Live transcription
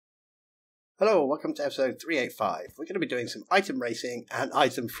Hello, welcome to episode 385. We're going to be doing some item racing and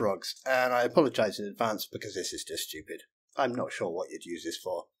item frogs, and I apologise in advance because this is just stupid. I'm not sure what you'd use this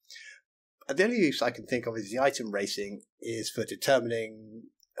for. The only use I can think of is the item racing is for determining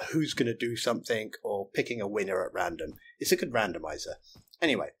who's going to do something or picking a winner at random. It's a good randomizer.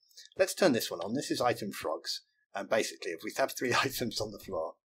 Anyway, let's turn this one on. This is item frogs, and basically if we have 3 items on the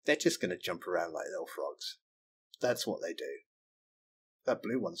floor, they're just going to jump around like little frogs. That's what they do. That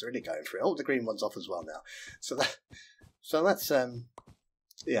blue one's really going for it. Oh, the green one's off as well now. So that's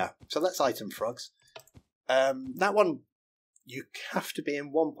item frogs. That one you have to be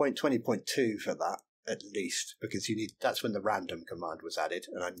in 1.20.2 for that at least, because that's when the random command was added,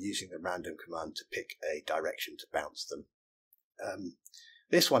 and I'm using the random command to pick a direction to bounce them.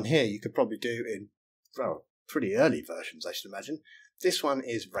 This one here you could probably do in pretty early versions, I should imagine. This one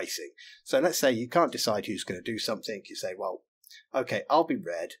is racing. So let's say you can't decide who's going to do something. You say, well, okay, I'll be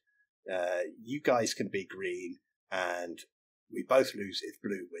red, you guys can be green, and we both lose if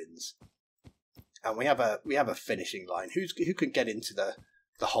blue wins. And we have a finishing line. Who can get into the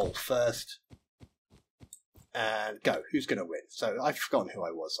hole first? And go. Who's going to win? So I've forgotten who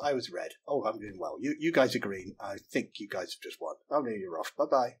I was. I was red. Oh, I'm doing well. You guys are green. I think you guys have just won. Oh, no, you're off.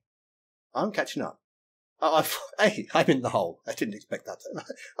 Bye-bye. I'm catching up. Oh, hey, I'm in the hole. I didn't expect that.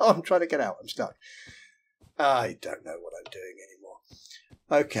 Oh, I'm trying to get out. I'm stuck. I don't know what I'm doing anymore.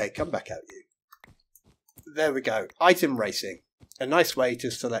 Okay, come back out, you. There we go. Item racing. A nice way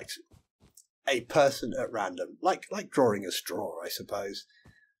to select a person at random. Like drawing a straw, I suppose.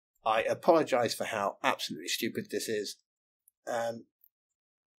 I apologise for how absolutely stupid this is.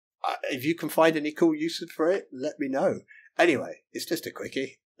 If you can find any cool uses for it, let me know. Anyway, it's just a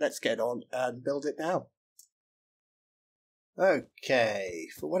quickie. Let's get on and build it now. Okay,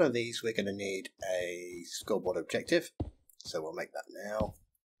 for one of these we're going to need a scoreboard objective, so we'll make that now.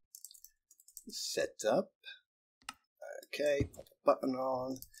 Set up. Okay, pop a button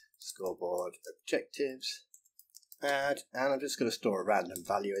on, scoreboard objectives, add, and I'm just going to store a random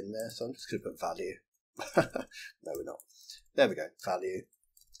value in there, so I'm just going to put value. No, we're not. There we go, value.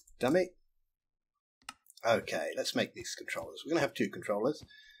 Dummy. Okay, let's make these controllers. We're going to have 2 controllers.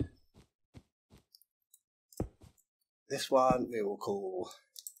 This one we will call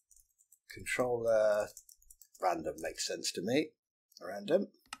controller random. Makes sense to me. Random.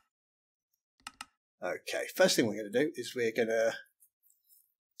 Okay, first thing we're going to do is we're going to...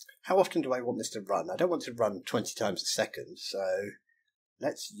 How often do I want this to run? I don't want to run 20 times a second, so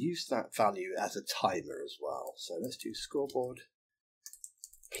let's use that value as a timer as well. So let's do scoreboard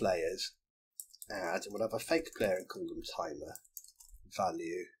players, add, and we'll have a fake player and call them timer,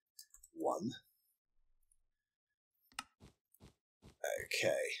 value 1.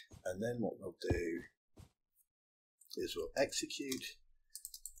 Okay, and then what we'll do is we'll execute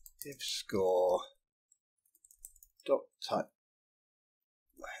if score dot type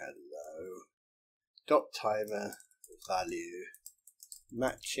dot timer value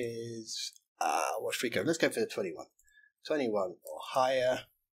matches what should we go? Let's go for the 21 or higher,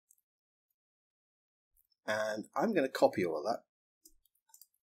 and I'm going to copy all of that.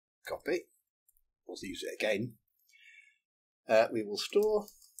 Copy. We'll use it again. We will store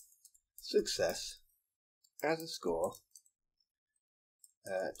success as a score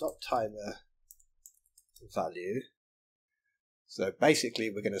dot timer value. So basically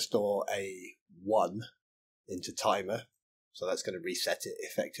we're going to store a 1 into timer, so that's going to reset it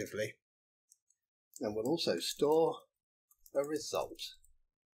effectively. And we'll also store a result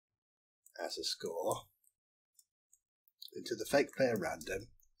as a score into the fake player random,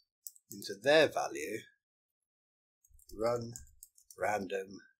 into their value, run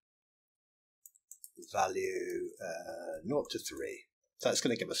random value 0 to 3. So that's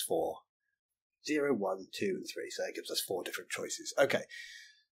going to give us 4. 0, 1, 2, and 3. So that gives us 4 different choices. Okay.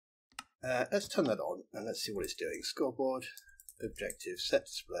 Let's turn that on and let's see what it's doing. Scoreboard, objective, set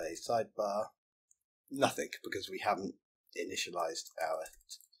display, sidebar. Nothing, because we haven't initialized our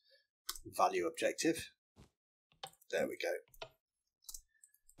value objective. There we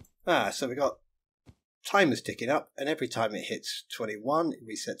go. So we got timer's ticking up, and every time it hits 21, it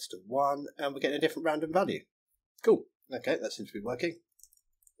resets to 1, and we're getting a different random value. Cool. Okay, that seems to be working.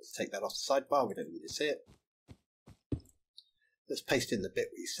 Let's take that off the sidebar. We don't need to see it. Let's paste in the bit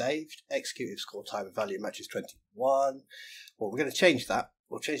we saved. Execute if score timer value matches 21. Well, we're going to change that.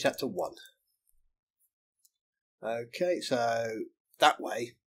 We'll change that to 1. Okay, so that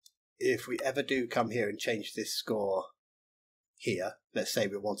way, if we ever do come here and change this score here, let's say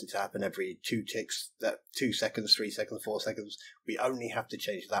we want it to happen every 2 ticks, 2 seconds, 3 seconds, 4 seconds, we only have to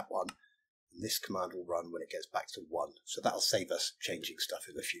change that one. And this command will run when it gets back to 1. So that'll save us changing stuff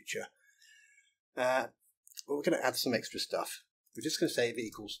in the future. But we're going to add some extra stuff. We're just going to say if it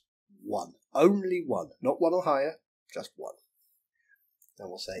equals 1. Only 1. Not 1 or higher, just 1. Then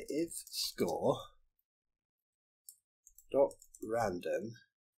we'll say if score dot random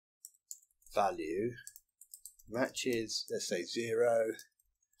value matches, let's say 0,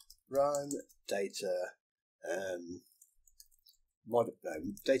 run data,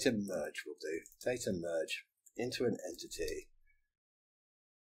 data merge will do. Data merge into an entity.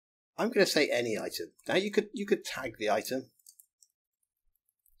 I'm going to say any item. Now you could tag the item.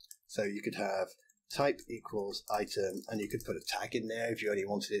 So you could have type equals item, and you could put a tag in there if you only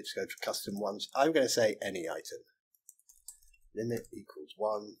wanted it to go to custom ones. I'm going to say any item. Limit equals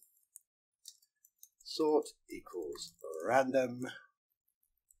 1. Sort equals random.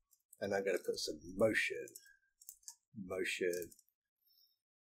 And I'm going to put some motion, which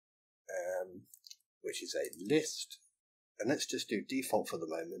is a list. And let's just do default for the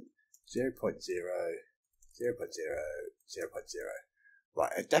moment. 0.0, 0.0, 0.0.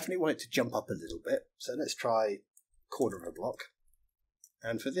 Right, I definitely want it to jump up a little bit. So let's try quarter of a block.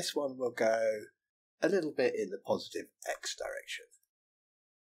 And for this one, we'll go a little bit in the positive X direction.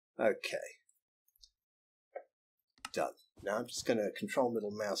 Okay. Done. Now I'm just going to control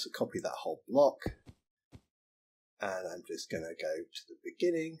middle mouse and copy that whole block. And I'm just going to go to the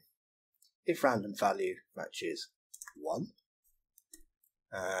beginning. If random value matches 1.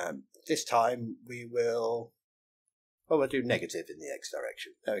 This time we will, we'll do negative in the X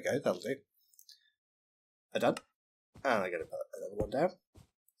direction. There we go, that'll do. Done. And I'm going to put another one down.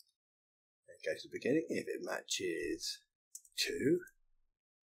 And go to the beginning. If it matches 2,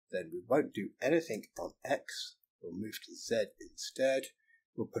 then we won't do anything on X. We'll move to Z instead.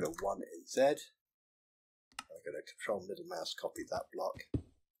 We'll put a 1 in Z. I'm going to control middle mouse, copy that block.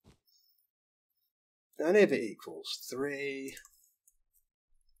 And if it equals 3,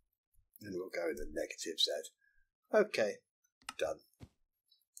 then we'll go in the negative Z. Okay, done.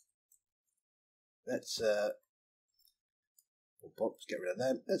 Let's get rid of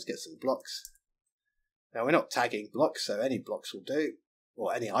them. Let's get some blocks. Now we're not tagging blocks, so any blocks will do,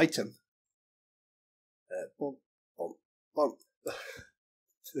 or any item. Bump, bump, bump.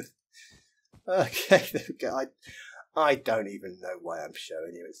 Okay, there we go. I don't even know why I'm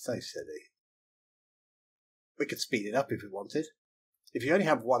showing you. It's so silly. We could speed it up if we wanted. If you only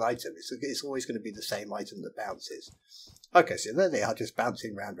have one item, it's always going to be the same item that bounces. Okay, so there they are, just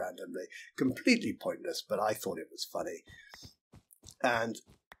bouncing around randomly. Completely pointless, but I thought it was funny. And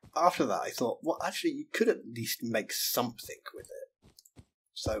after that, I thought, well, actually, you could at least make something with it.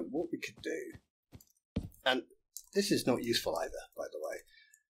 So what we could do, and this is not useful either, by the way,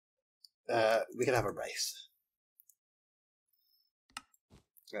 we can have a race.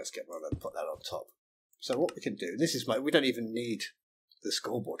 Let's get one and put that on top. So what we can do, we don't even need the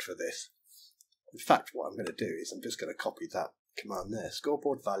scoreboard for this. In fact, what I'm going to do is I'm just going to copy that command there.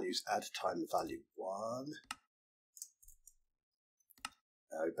 Scoreboard values add time value 1.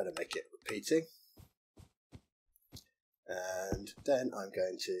 Now we better make it repeating. And then I'm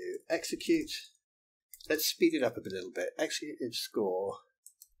going to execute. Let's speed it up a little bit. Execute if score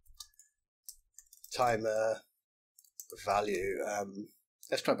timer value.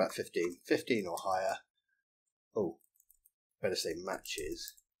 Let's try about 15. 15 or higher. Oh, better say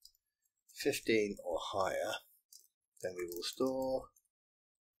matches. 15 or higher. Then we will store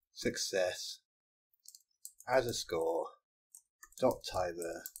success as a score dot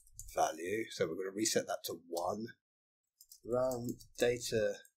timer value. So we're going to reset that to 1. Run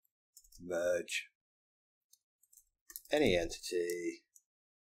data merge any entity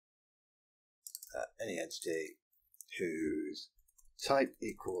whose type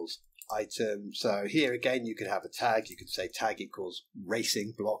equals item. So here again you could have a tag. You could say tag equals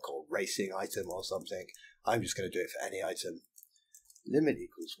racing block or racing item or something. I'm just going to do it for any item. Limit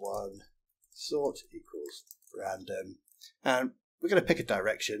equals 1. Sort equals random. And we're going to pick a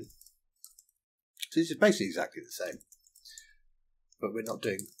direction. So this is basically exactly the same, but we're not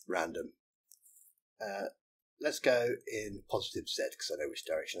doing random. Let's go in positive Z because I know which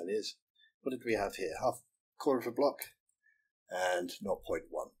direction it is. What did we have here? Half quarter of a block and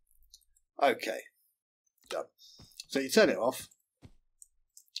 0.1. Okay, done. So you turn it off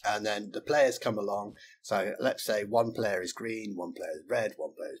and then the players come along. So let's say one player is green, one player is red,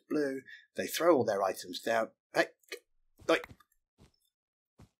 one player is blue. They throw all their items down. Hey, wait.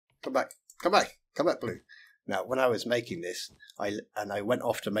 Come back, blue. Now, when I was making this, I went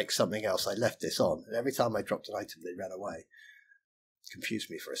off to make something else, I left this on. And every time I dropped an item, they ran away. It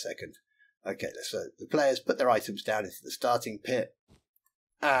confused me for a second. Okay, so the players put their items down into the starting pit.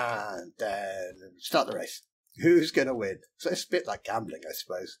 And then start the race. Who's going to win? So it's a bit like gambling, I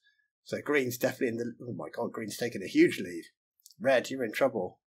suppose. So green's definitely in the... Oh my god, green's taking a huge lead. Red, you're in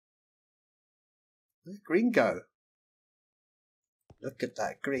trouble. Where'd green go? Look at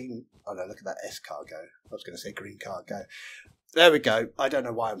that green... Oh no, look at that S car go. I was going to say green car go. There we go. I don't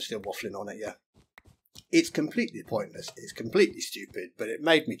know why I'm still waffling on it, yeah. It's completely pointless. It's completely stupid, but it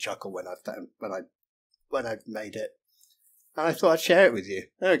made me chuckle when I made it. And I thought I'd share it with you.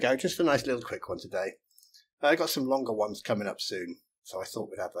 There we go. Just a nice little quick one today. I got some longer ones coming up soon, so I thought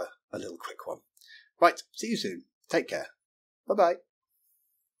we'd have a little quick one. Right, see you soon. Take care. Bye-bye.